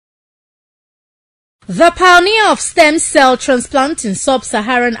The pioneer of stem cell transplant in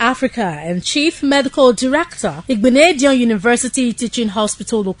sub-Saharan Africa and Chief Medical Director, Igbinedion University Teaching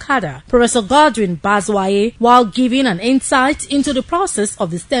Hospital, Okada, Professor Godwin Bazuaye, while giving an insight into the process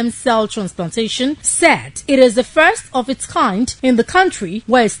of the stem cell transplantation, said it is the first of its kind in the country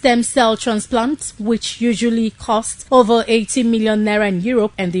where stem cell transplant, which usually costs over 80 million naira in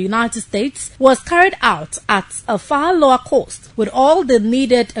Europe and the United States, was carried out at a far lower cost with all the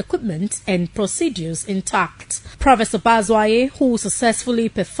needed equipment and procedures intact. Professor Bazuaye, who successfully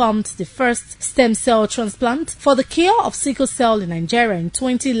performed the first stem cell transplant for the cure of sickle cell in Nigeria in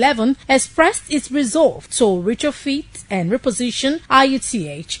 2011, expressed its resolve to retrofit and reposition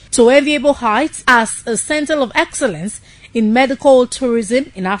IUTH to enviable heights as a center of excellence in medical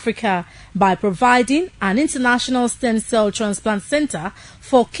tourism in Africa by providing an international stem cell transplant center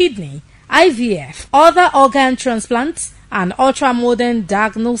for kidney, IVF, other organ transplants, an ultra-modern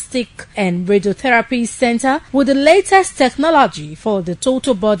diagnostic and radiotherapy center with the latest technology for the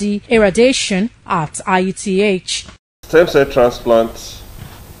total body irradiation at IUTH. Stem cell transplant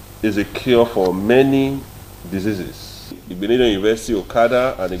is a cure for many diseases. Igbinedion University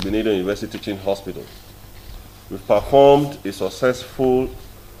Okada and Igbinedion University Teaching Hospital. We've performed a successful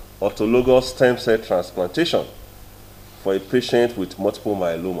autologous stem cell transplantation for a patient with multiple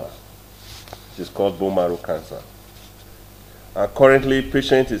myeloma, which is called bone marrow cancer. And currently, the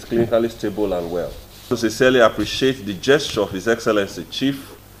patient is clinically stable and well. I sincerely appreciate the gesture of His Excellency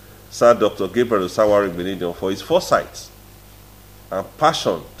Chief Sir Dr. Gabriel Osawaru Igbinedion for his foresight and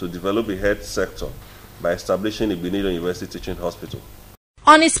passion to develop the health sector by establishing Igbinedion University Teaching Hospital.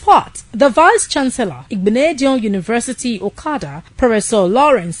 On his part, the Vice-Chancellor, Igbinedion University Okada, Professor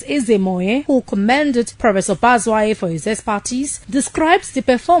Lawrence Ezemoye, who commended Professor Bazuaye for his expertise, describes the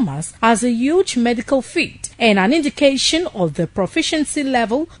performance as a huge medical feat and an indication of the proficiency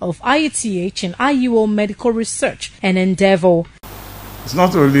level of IUTH and IUO medical research and endeavor. It's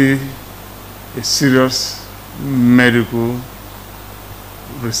not only a serious medical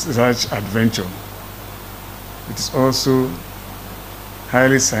research adventure, it is also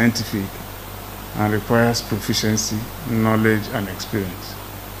highly scientific and requires proficiency, knowledge and experience.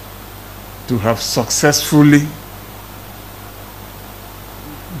 To have successfully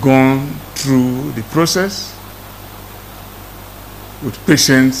gone through the process with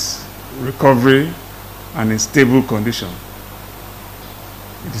patients' recovery and in stable condition,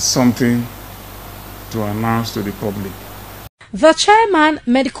 it is something to announce to the public. The Chairman,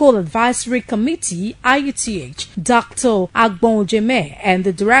 Medical Advisory Committee, IUTH, Dr. Agbonjeme, and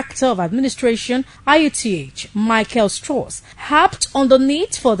the Director of Administration, IUTH, Michael Strauss, harped on the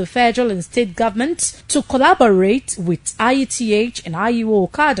need for the federal and state government to collaborate with IUTH and IUO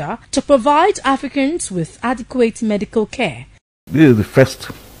Okada to provide Africans with adequate medical care. This is the first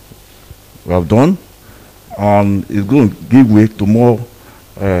we have done, and it's going to give way to more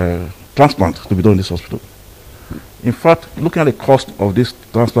transplants to be done in this hospital. In fact, looking at the cost of this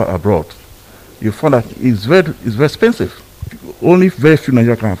transplant abroad, you find that it's very expensive. Only very few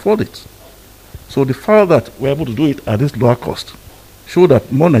Nigerians can afford it. So the fact that we're able to do it at this lower cost shows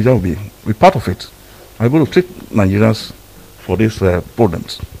that more Nigerians will be part of it, are able to treat Nigerians for these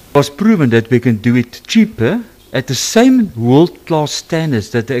problems. It was proven that we can do it cheaper at the same world-class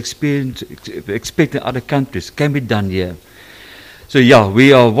standards that they expect in other countries can be done here. So yeah,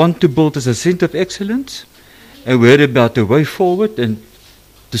 we want to build as a center of excellence. And we're about the way forward, and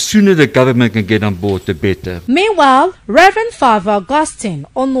the sooner the government can get on board, the better. Meanwhile, Reverend Father Augustine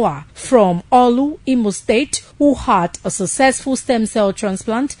Onwa from Olu, Imo State, who had a successful stem cell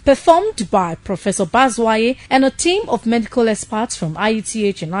transplant performed by Professor Bazuaye and a team of medical experts from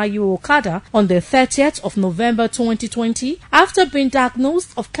IUTH and IUO Okada on the 30th of November 2020, after being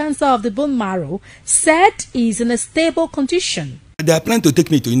diagnosed of cancer of the bone marrow, said he is in a stable condition. They are planning to take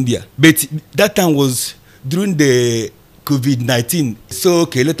me to India, but that time was during the COVID-19. So,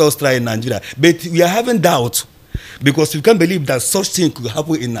 okay, let us try in Nigeria. But we are having doubt because we can't believe that such thing could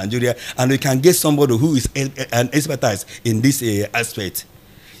happen in Nigeria and we can get somebody who is an expertise in this aspect.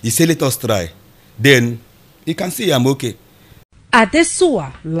 He said, let us try. Then you can see I'm okay.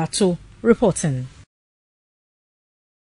 Adesuwa Lato reporting.